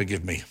wrong there,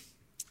 forgive me.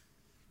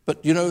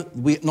 But,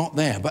 we're not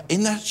there. But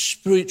in that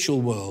spiritual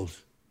world,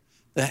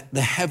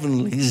 the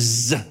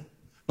heavenlies,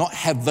 not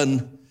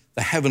heaven,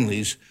 the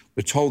heavenlies,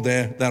 we're told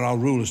there are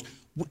rulers.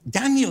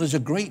 Daniel is a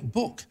great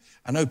book.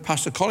 I know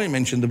Pastor Colin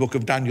mentioned the book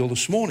of Daniel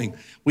this morning.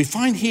 We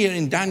find here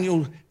in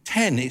Daniel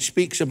 10, it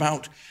speaks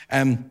about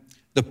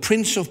the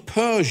prince of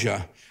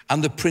Persia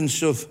and the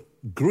prince of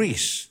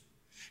Greece.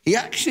 He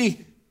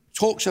actually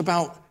talks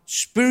about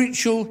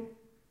spiritual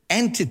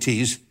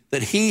entities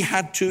that he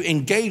had to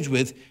engage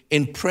with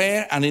in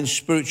prayer and in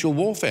spiritual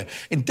warfare.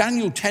 In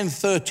Daniel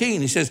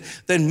 10:13, he says,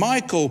 then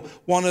Michael,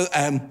 one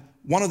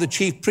of the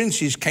chief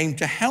princes, came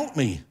to help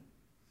me.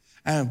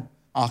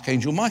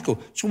 Archangel Michael.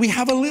 So we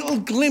have a little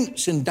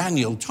glimpse in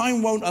Daniel.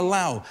 Time won't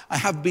allow. I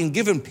have been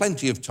given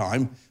plenty of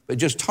time, but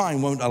just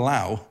time won't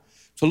allow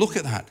to look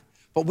at that.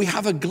 But we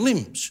have a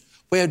glimpse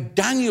where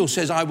Daniel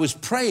says, I was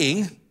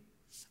praying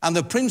and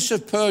the prince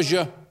of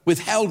Persia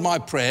withheld my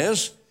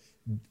prayers.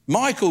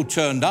 Michael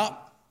turned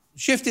up,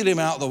 shifted him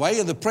out of the way,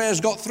 and the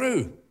prayers got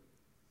through.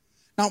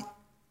 Now,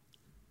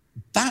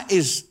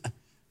 that's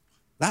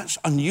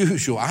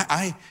unusual.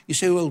 You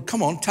say, well,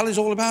 come on, tell us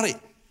all about it.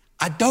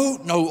 I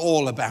don't know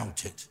all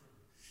about it.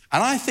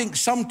 And I think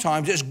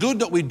sometimes it's good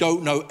that we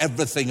don't know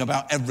everything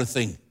about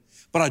everything.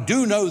 But I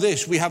do know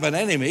this, we have an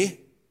enemy.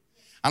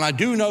 And I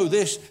do know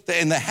this,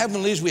 that in the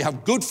heavenlies we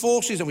have good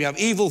forces and we have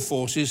evil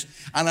forces.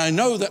 And I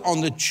know that on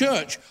the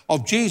church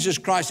of Jesus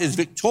Christ is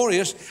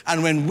victorious.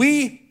 And when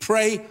we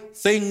pray,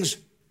 things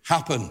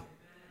happen.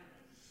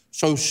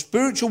 So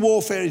spiritual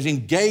warfare is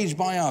engaged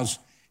by us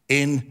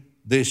in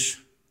this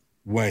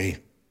way.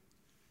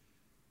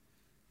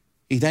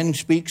 He then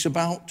speaks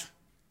about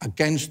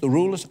against the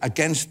rulers,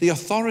 against the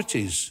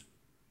authorities.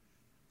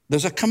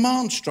 There's a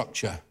command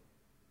structure.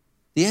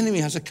 The enemy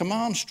has a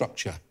command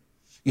structure.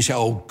 You say,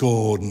 oh,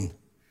 Gordon.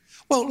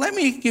 Well, let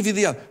me give you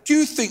the other. Do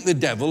you think the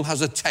devil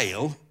has a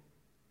tail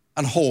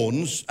and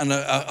horns and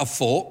a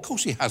fork? Of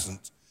course he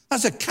hasn't.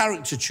 That's a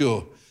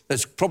caricature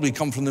that's probably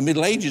come from the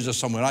Middle Ages or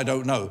somewhere, I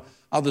don't know.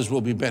 Others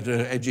will be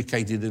better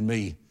educated than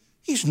me.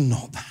 He's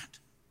not that.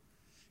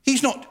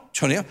 He's not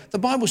turning up. The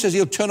Bible says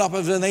he'll turn up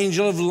as an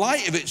angel of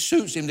light if it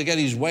suits him to get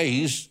his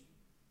ways.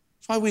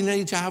 That's why we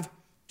need to have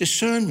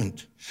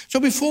discernment. So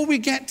before we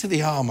get to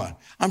the armor,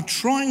 I'm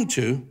trying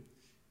to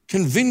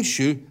convince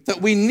you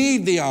that we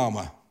need the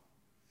armor.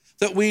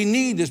 That we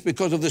need this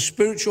because of the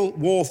spiritual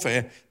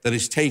warfare that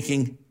is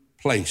taking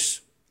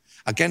place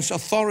against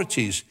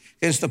authorities,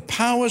 against the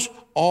powers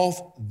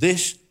of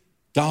this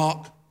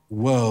dark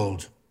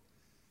world.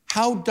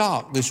 How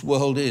dark this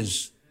world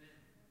is.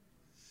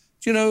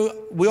 Do you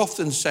know, we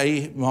often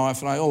say, my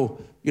wife and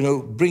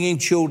I, bringing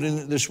children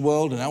into this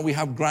world, and now we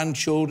have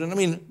grandchildren. I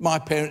mean, my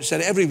parents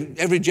said it,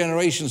 every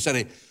generation said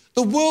it.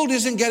 The world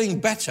isn't getting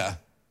better,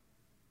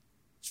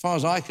 as far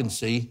as I can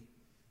see,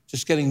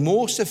 just getting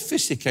more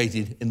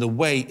sophisticated in the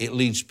way it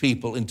leads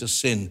people into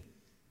sin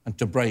and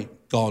to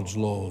break God's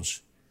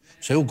laws.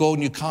 So, oh,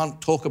 Gordon, you can't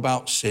talk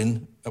about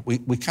sin.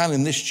 We can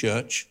in this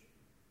church.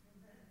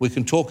 We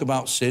can talk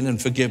about sin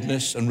and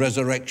forgiveness and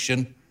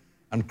resurrection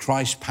and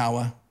Christ's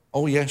power.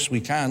 Oh, yes,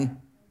 we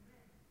can.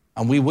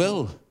 And we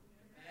will.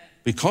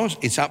 Because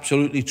it's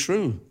absolutely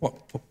true.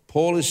 What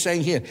Paul is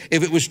saying here.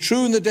 If it was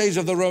true in the days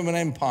of the Roman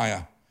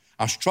Empire,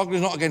 our struggle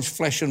is not against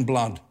flesh and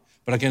blood,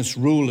 but against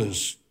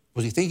rulers.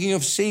 Was he thinking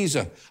of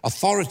Caesar,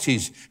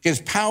 authorities,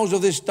 against powers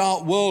of this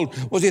dark world?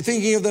 Was he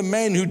thinking of the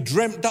men who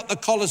dreamt up the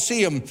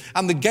Colosseum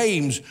and the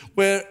games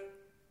where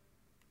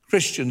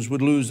Christians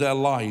would lose their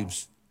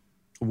lives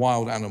to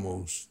wild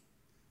animals?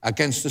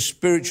 Against the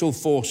spiritual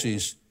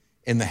forces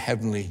in the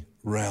heavenly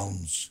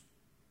realms.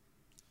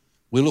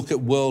 We look at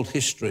world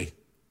history.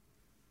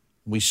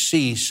 We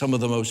see some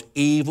of the most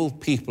evil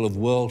people of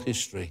world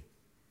history.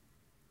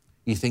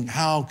 You think,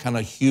 how can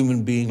a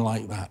human being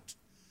like that?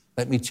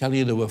 Let me tell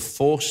you, there were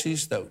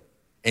forces that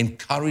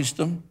encouraged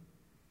them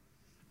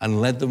and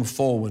led them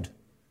forward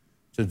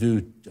to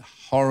do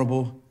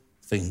horrible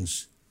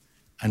things.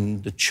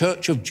 And the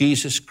Church of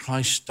Jesus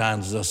Christ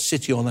stands as a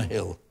city on a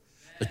hill.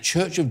 The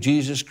Church of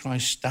Jesus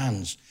Christ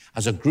stands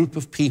as a group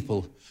of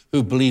people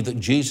who believe that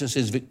Jesus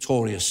is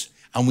victorious.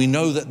 And we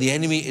know that the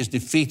enemy is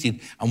defeated,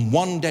 and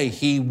one day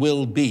he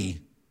will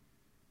be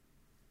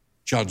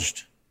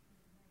judged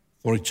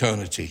for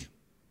eternity.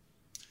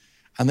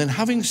 And then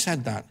having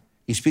said that,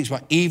 he speaks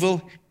about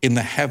evil in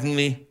the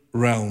heavenly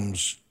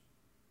realms.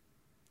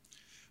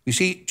 We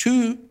see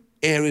two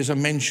areas are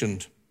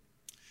mentioned.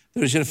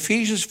 There is in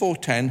Ephesians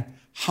 4:10,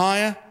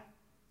 higher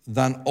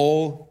than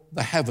all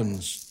the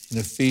heavens in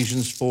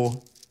Ephesians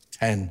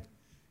 4:10.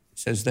 It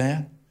says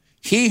there,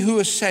 he who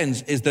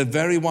ascends is the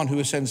very one who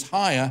ascends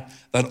higher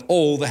than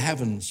all the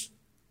heavens.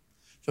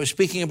 So it's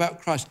speaking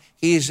about Christ.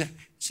 He is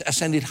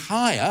ascended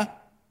higher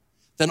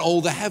than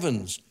all the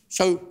heavens.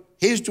 So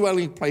his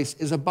dwelling place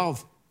is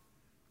above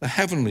the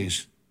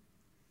heavenlies.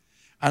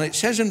 And it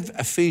says in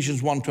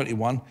Ephesians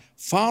 1:21,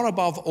 far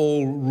above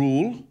all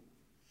rule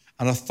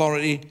and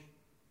authority,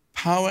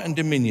 power and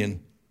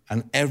dominion,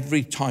 and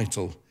every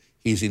title,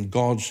 he's in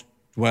God's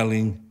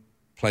dwelling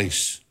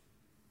place.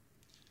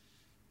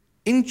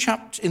 In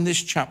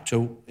this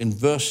chapter, in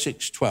verse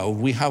 6:12,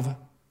 we have,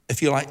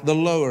 if you like, the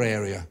lower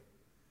area.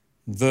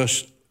 In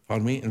verse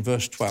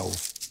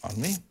 12,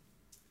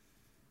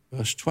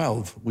 Verse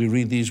 12, we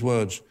read these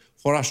words,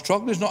 for our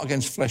struggle is not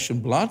against flesh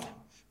and blood,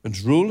 but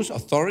rulers,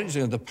 authorities,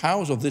 and the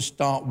powers of this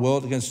dark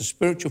world, against the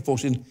spiritual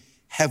force in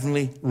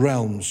heavenly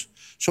realms.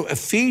 So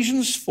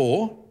Ephesians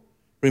 4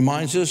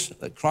 reminds us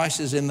that Christ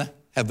is in the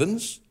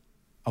heavens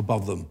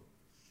above them,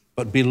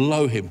 but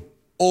below him,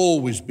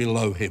 always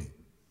below him,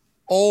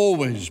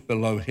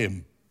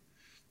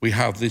 we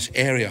have this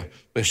area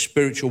where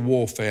spiritual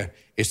warfare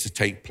is to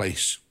take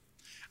place.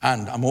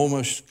 And I'm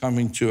almost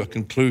coming to a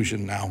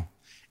conclusion now.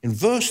 In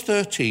verse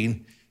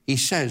 13, he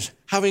says,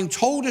 having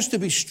told us to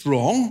be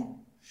strong,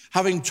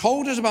 having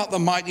told us about the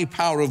mighty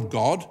power of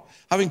God,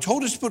 having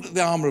told us to put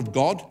the armor of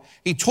God,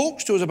 he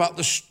talks to us about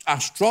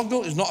our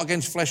struggle is not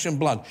against flesh and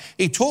blood.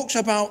 He talks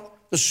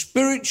about the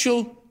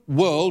spiritual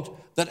world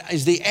that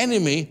is the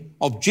enemy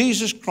of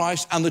Jesus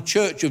Christ and the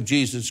church of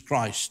Jesus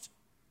Christ.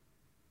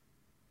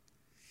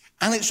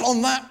 And it's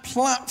on that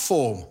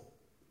platform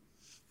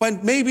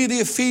when maybe the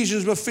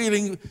Ephesians were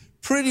feeling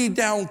pretty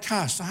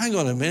downcast. Hang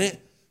on a minute.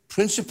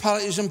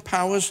 Principalities and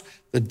powers,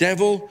 the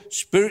devil,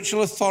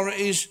 spiritual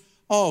authorities.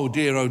 Oh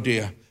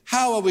dear,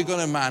 how are we going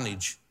to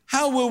manage?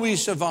 How will we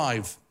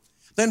survive?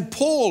 Then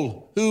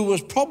Paul, who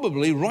was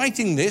probably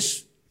writing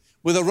this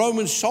with a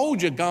Roman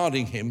soldier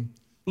guarding him,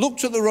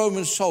 looked at the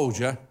Roman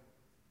soldier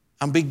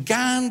and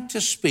began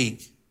to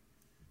speak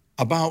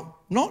about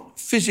not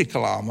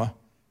physical armor,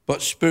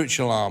 but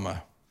spiritual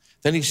armor.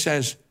 Then he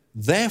says,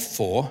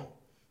 therefore,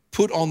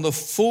 put on the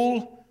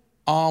full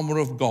armor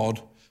of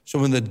God, so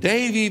when the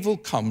day of evil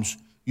comes,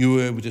 you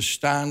are able to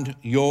stand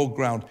your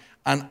ground.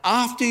 And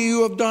after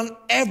you have done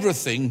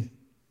everything,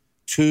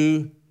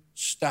 to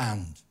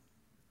stand.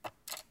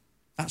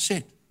 That's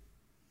it.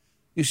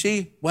 You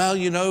see, well,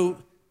 you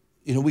know,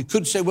 we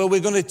could say, well, we're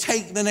going to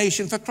take the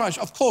nation for Christ.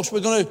 Of course,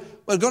 we're going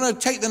to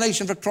take the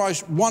nation for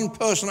Christ one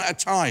person at a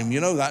time. You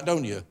know that,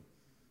 don't you?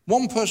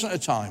 One person at a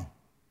time.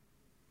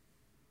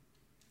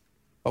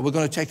 But we're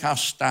going to take our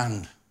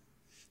stand.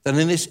 That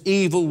in this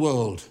evil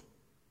world,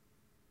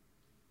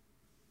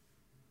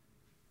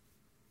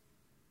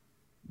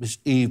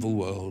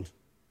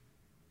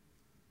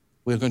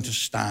 we're going to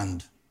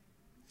stand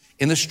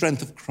in the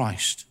strength of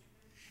Christ,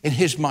 in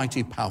his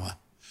mighty power.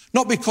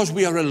 Not because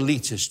we are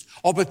elitist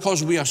or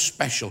because we are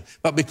special,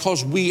 but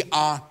because we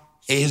are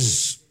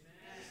his.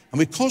 And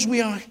because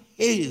we are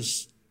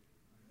his,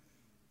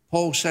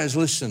 Paul says,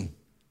 listen,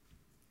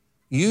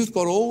 you've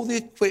got all the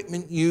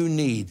equipment you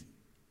need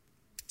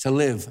to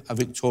live a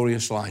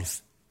victorious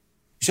life.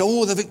 You say,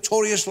 oh, the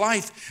victorious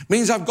life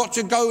means I've got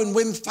to go and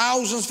win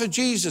thousands for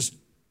Jesus.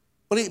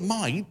 Well, it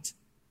might.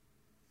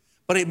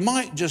 But it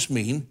might just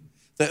mean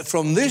that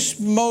from this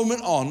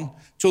moment on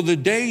till the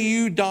day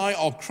you die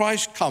or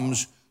Christ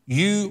comes,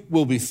 you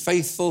will be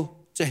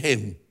faithful to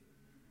him.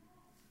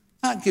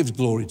 That gives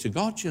glory to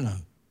God, you know.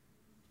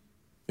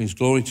 It brings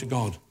glory to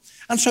God.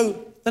 And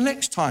so the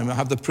next time I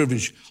have the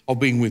privilege of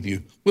being with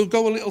you, we'll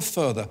go a little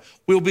further.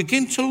 We'll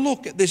begin to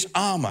look at this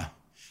armor.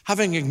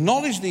 Having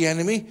acknowledged the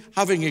enemy,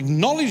 having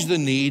acknowledged the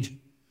need,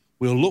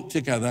 we'll look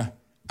together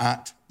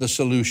at the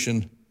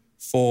solution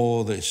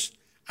for this.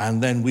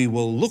 And then we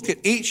will look at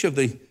each of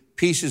the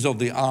pieces of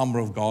the armor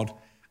of God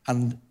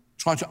and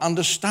try to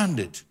understand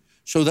it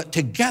so that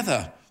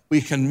together we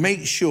can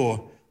make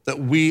sure that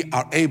we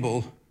are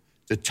able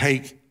to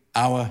take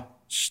our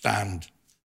stand.